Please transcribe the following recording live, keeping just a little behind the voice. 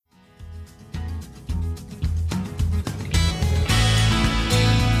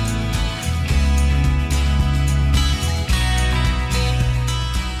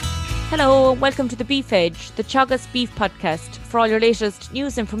Hello and welcome to The Beefedge, the Teagasc beef podcast for all your latest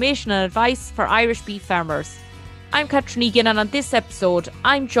news, information and advice for Irish beef farmers. I'm Catherine Egan, and on this episode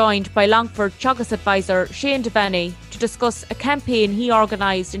I'm joined by Longford Teagasc advisor Shane Devaney to discuss a campaign he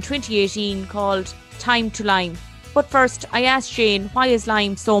organised in 2018 called Time to Lime. But first I asked Shane, why is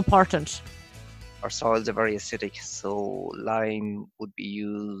lime so important? Our soils are very acidic, so lime would be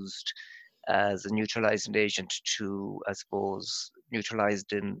used as a neutralising agent to, I suppose, neutralise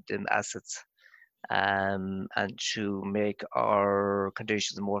them acids and to make our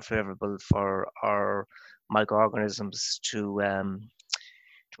conditions more favourable for our microorganisms to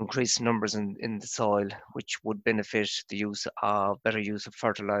increase numbers in the soil, which would benefit the better use of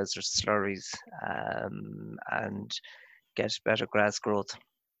fertilisers, slurries, and get better grass growth.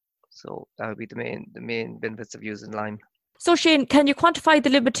 So that would be the main benefits of using lime. So Shane, can you quantify the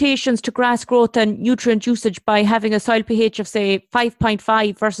limitations to grass growth and nutrient usage by having a soil pH of say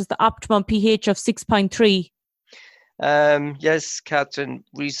 5.5 versus the optimum pH of 6.3? Yes, Catherine,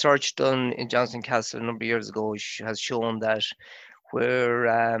 research done in Johnson Castle a number of years ago has shown that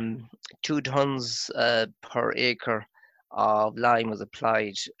where 2 tons per acre of lime was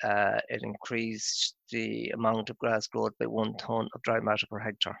applied, it increased the amount of grass growth by 1 ton of dry matter per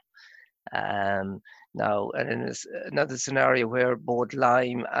hectare. Now, and in another scenario where both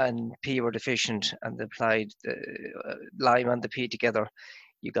lime and P were deficient and they applied the lime and the P together,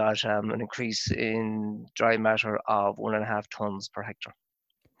 you got an increase in dry matter of 1.5 tons per hectare.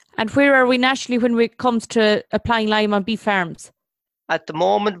 And where are we nationally when it comes to applying lime on beef farms? At the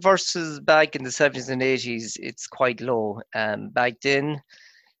moment versus back in the 70s and 80s, it's quite low. Back then,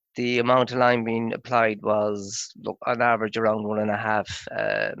 the amount of lime being applied was on average around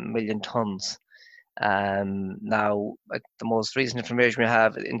 1.5 million tons. Now, the most recent information we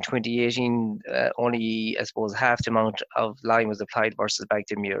have in 2018, only, I suppose, half the amount of lime was applied versus back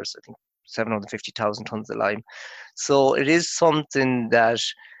then years. I think 750,000 tons of lime. So it is something that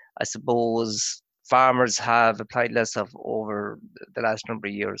I suppose farmers have applied less of over the last number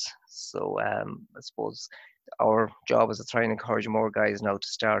of years. So I suppose our job is to try and encourage more guys now to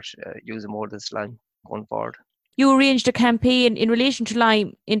start using more of this lime going forward. You arranged a campaign in relation to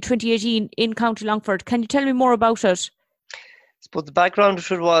lime in 2018 in County Longford. Can you tell me more about it? But the background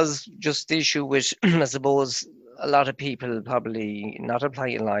of it was just the issue with, I suppose, a lot of people probably not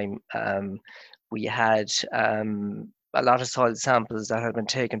applying lime. We had a lot of soil samples that had been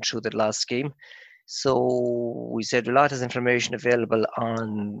taken through the last scheme. So we said a lot of information available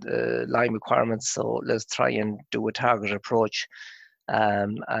on the lime requirements. So let's try and do a targeted approach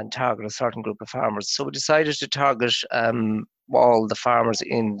and target a certain group of farmers. So we decided to target all the farmers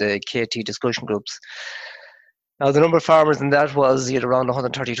in the KT discussion groups. Now, the number of farmers in that was around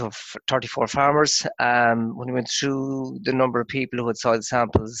 130 to 34 farmers. When we went through the number of people who had soil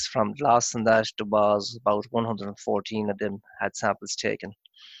samples from loss and that, there was about 114 of them had samples taken.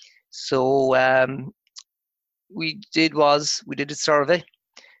 So we did a survey,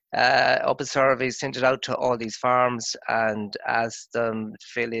 up a survey, sent it out to all these farms and asked them to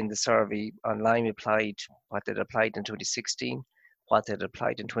fill in the survey on lime applied, what they'd applied in 2016, what they'd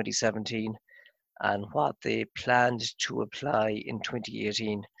applied in 2017, and what they planned to apply in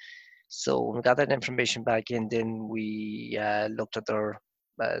 2018. So when we got that information back in, then we looked at their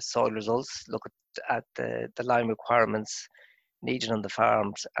soil results, looked at the lime requirements needed on the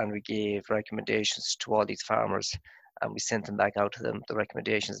farms, and we gave recommendations to all these farmers, and we sent them back out to them, the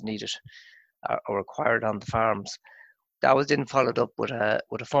recommendations needed or required on the farms. That was then followed up with a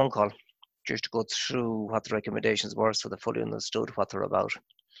phone call just to go through what the recommendations were so they fully understood what they're about.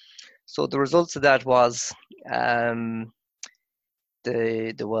 So the results of that was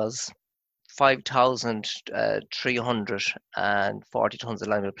there was 5,340 tons of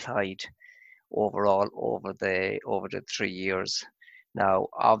lime applied overall over the 3 years. Now,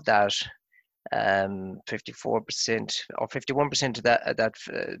 of that, 54% or 51% of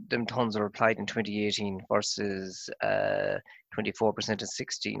them tons are applied in 2018 versus 24% in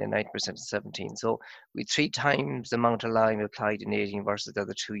 16 and 9% in 17. So we 3 times the amount of lime applied in 18 versus the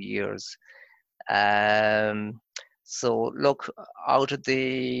other 2 years. So look, out of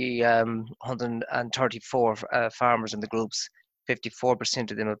the 134 farmers in the groups,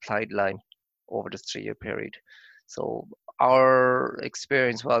 54% of them applied lime over the 3-year period. So our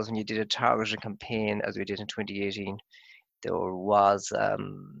experience was when you did a targeted campaign, as we did in 2018, there was a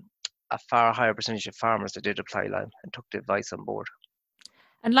far higher percentage of farmers that did apply lime and took the advice on board.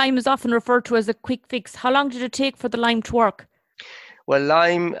 And lime is often referred to as a quick fix. How long did it take for the lime to work? Well,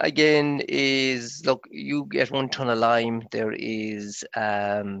 lime again is, look, you get 1 ton of lime. There is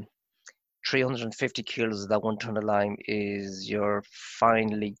 350 kilos of that 1 ton of lime is your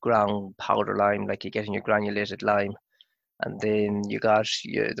finely ground powder lime, like you get in your granulated lime. And then you got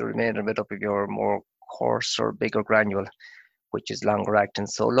the remainder made up of your more coarse or bigger granule, which is longer acting.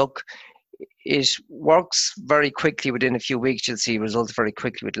 So look, it works very quickly. Within a few weeks, you'll see results very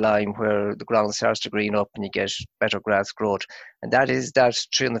quickly with lime, where the ground starts to green up and you get better grass growth. And that is that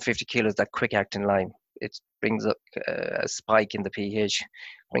 350 kilos, that quick acting lime. It brings up a spike in the pH,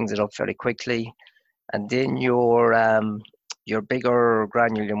 brings it up fairly quickly. And then your bigger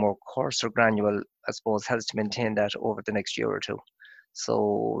granule, your more coarser granule, I suppose, helps to maintain that over the next year or two.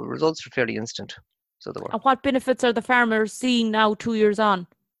 So results are fairly instant. So they were. And what benefits are the farmers seeing now 2 years on?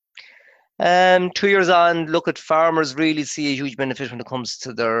 2 years on, look, at farmers really see a huge benefit when it comes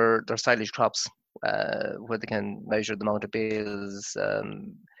to their silage crops, where they can measure the amount of bales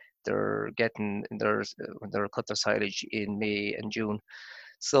they're getting when they're cut their silage in May and June.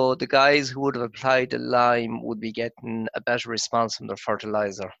 So the guys who would have applied the lime would be getting a better response from their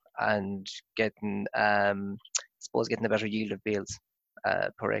fertilizer and getting, getting a better yield of bales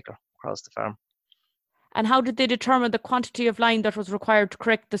per acre across the farm. And how did they determine the quantity of lime that was required to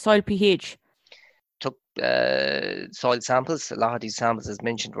correct the soil pH? Took soil samples. A lot of these samples, as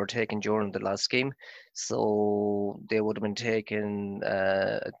mentioned, were taken during the last scheme. So they would have been taken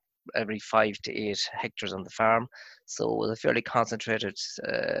every 5 to 8 hectares on the farm. So it was a fairly concentrated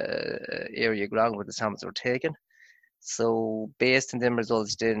area of ground where the samples were taken. So based on them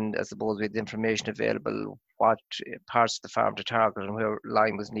results, then I suppose with the information available, what parts of the farm to target and where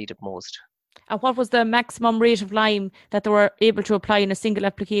lime was needed most. And what was the maximum rate of lime that they were able to apply in a single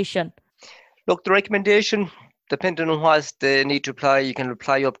application? Look, the recommendation, depending on what they need to apply, you can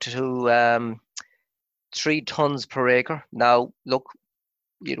apply up to 3 tons per acre. Now, look,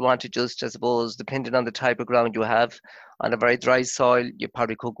 you'd want to just, I suppose, depending on the type of ground you have, on a very dry soil, you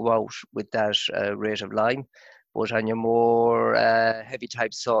probably could go out with that rate of lime. But on your more heavy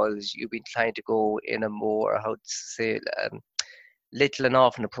type soils, you'd be inclined to go in a more, how to say, little and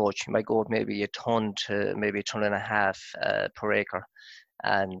often approach. You might go with maybe a ton to maybe a ton and a half per acre.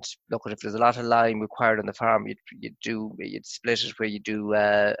 And look, if there's a lot of lime required on the farm, you'd split it where you do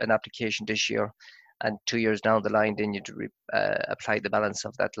an application this year, and 2 years down the line, then you'd apply the balance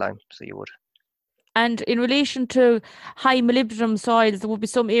of that lime. So you would. And in relation to high molybdenum soils, there would be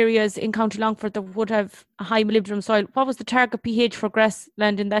some areas in County Longford that would have a high molybdenum soil. What was the target pH for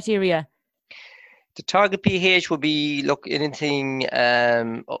grassland in that area? The target pH would be, look, anything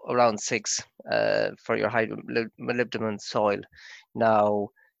around 6 for your high molybdenum soil. Now,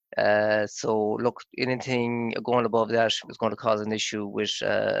 so look, anything going above that is going to cause an issue with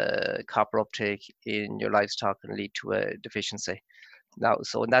copper uptake in your livestock and lead to a deficiency. Now,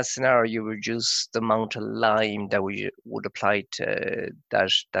 so in that scenario, you reduce the amount of lime that we would apply to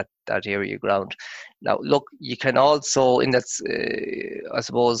that area of ground. Now, look, you can also, in that, I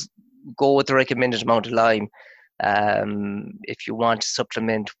suppose, go with the recommended amount of lime if you want to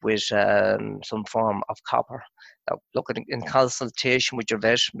supplement with some form of copper. Now, look, in consultation with your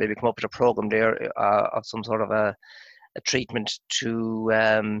vet, maybe come up with a program there of some sort of a treatment to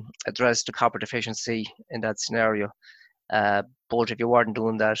address the copper deficiency in that scenario. But if you weren't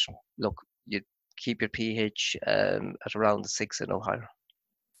doing that, look, you'd keep your pH at around 6 and no higher.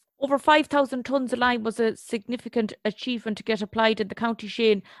 Over 5,000 tonnes of lime was a significant achievement to get applied in the County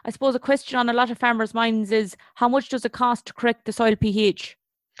Shane. I suppose a question on a lot of farmers' minds is, how much does it cost to correct the soil pH?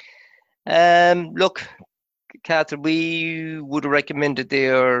 Look, Catherine, we would recommend that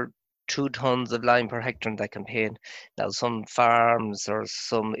there 2 tons of lime per hectare in that campaign. Now, some farms or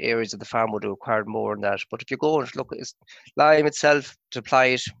some areas of the farm would require more than that. But if you go and look at lime itself, to apply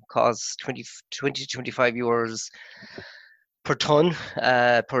it costs 20 to 25 euros per ton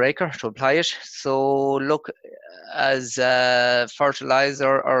per acre to apply it. So look, as a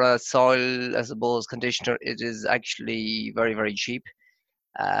fertilizer or a soil, I suppose, conditioner, it is actually very, very cheap.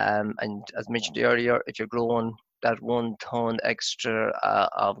 And as mentioned earlier, if you're growing that 1 ton extra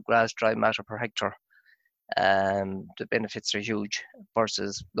of grass dry matter per hectare, the benefits are huge.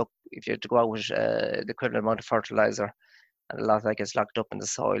 Versus, look, if you have to go out with the equivalent amount of fertilizer and a lot of that gets locked up in the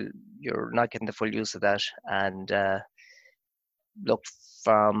soil, you're not getting the full use of that. And look,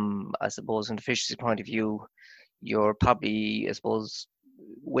 from, I suppose, an efficiency point of view, you're probably, I suppose,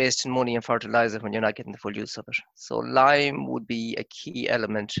 wasting money on fertilizer when you're not getting the full use of it. So lime would be a key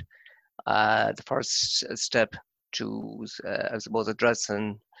element, the first step to, I suppose,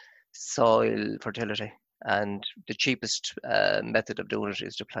 addressing soil fertility. And the cheapest method of doing it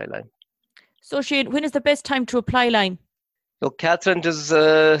is to apply lime. So Shane, when is the best time to apply lime? Look, Catherine, there's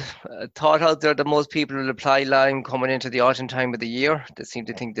a thought out there that most people will apply lime coming into the autumn time of the year. They seem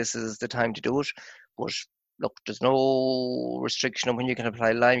to think this is the time to do it. But look, there's no restriction on when you can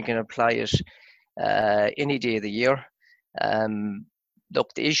apply lime. You can apply it any day of the year. Um,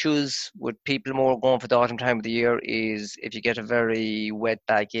 Look, the issues with people more going for the autumn time of the year is if you get a very wet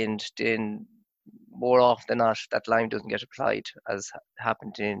back end, then more often than not, that lime doesn't get applied, as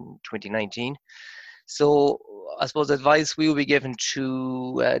happened in 2019. So I suppose the advice we will be given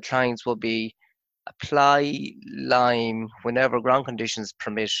to clients will be apply lime whenever ground conditions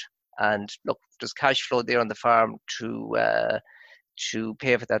permit. And look, there's cash flow there on the farm to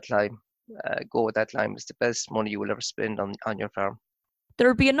pay for that lime. Go with that lime. It's the best money you will ever spend on your farm. There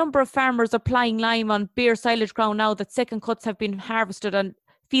will be a number of farmers applying lime on bare silage ground now that second cuts have been harvested and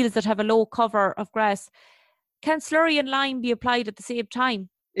fields that have a low cover of grass. Can slurry and lime be applied at the same time?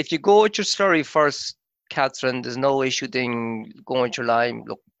 If you go with your slurry first, Catherine, there's no issue then going with your lime.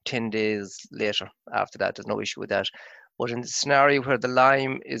 Look, 10 days later after that, there's no issue with that. But in the scenario where the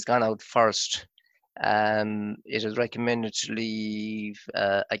lime is gone out first, it is recommended to leave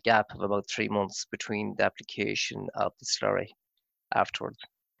a gap of about 3 months between the application of the slurry afterwards.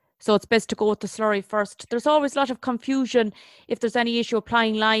 So it's best to go with the slurry first. There's always a lot of confusion if there's any issue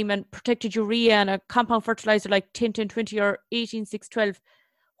applying lime and protected urea and a compound fertiliser like 10-10-20 or 18-6-12.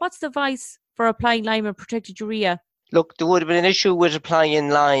 What's the advice for applying lime and protected urea? Look, there would have been an issue with applying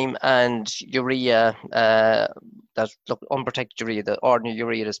lime and urea, unprotected urea, the ordinary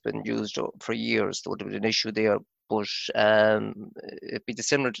urea that's been used for years. There would have been an issue there, but it'd be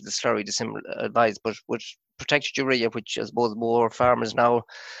similar to the slurry, the similar advice. But with protected urea, which I suppose more farmers now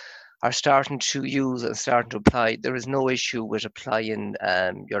are starting to use and starting to apply, there is no issue with applying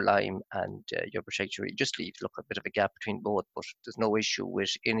your lime and your protected urea. Just leave a bit of a gap between both, but there's no issue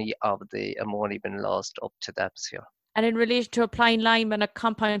with any of the ammonia being lost up to the atmosphere. And in relation to applying lime and a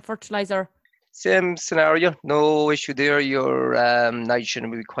compound fertiliser? Same scenario, no issue there. Your nitrogen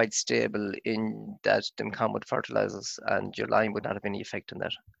will be quite stable in that them compound fertilisers, and your lime would not have any effect on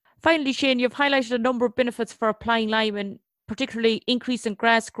that. Finally, Shane, you've highlighted a number of benefits for applying lime, and particularly increase in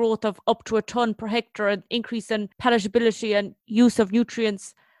grass growth of up to a tonne per hectare and increase in palatability and use of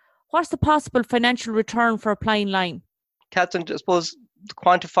nutrients. What's the possible financial return for applying lime? Catherine, I suppose to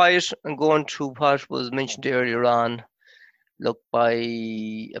quantify it and going to what was mentioned earlier on, look, by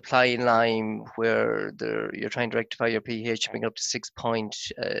applying lime where you're trying to rectify your pH, bring it up to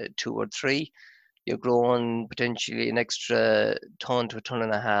 6.2 or 3, you're growing potentially an extra tonne to a tonne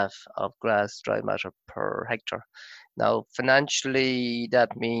and a half of grass dry matter per hectare. Now, financially,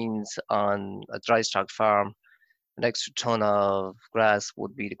 that means on a Drystock farm, an extra tonne of grass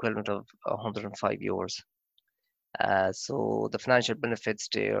would be the equivalent of €105. So the financial benefits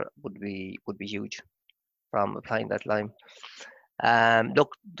there would be huge from applying that lime.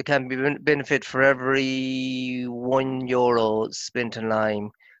 Look, there can be benefit for every €1 spent in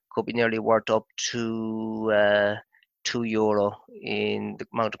lime, could be nearly worth up to €2 in the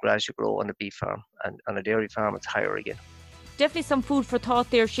amount of grass you grow on a beef farm, and on a dairy farm it's higher again. Definitely some food for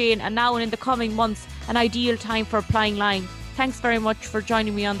thought there, Shane, and now and in the coming months an ideal time for applying lime. Thanks very much for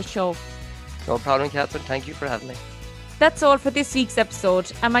joining me on the show. No problem, Catherine. Thank you for having me. That's all for this week's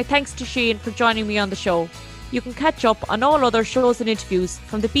episode, and my thanks to Shane for joining me on the show. You can catch up on all other shows and interviews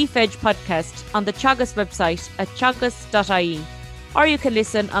from the BeefEdge podcast on the Teagasc website at teagasc.ie, or you can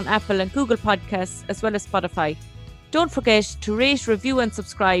listen on Apple and Google Podcasts as well as Spotify. Don't forget to rate, review and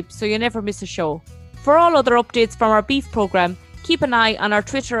subscribe so you never miss a show. For all other updates from our beef programme, keep an eye on our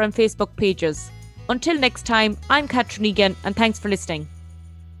Twitter and Facebook pages. Until next time, I'm Catherine Egan, and thanks for listening.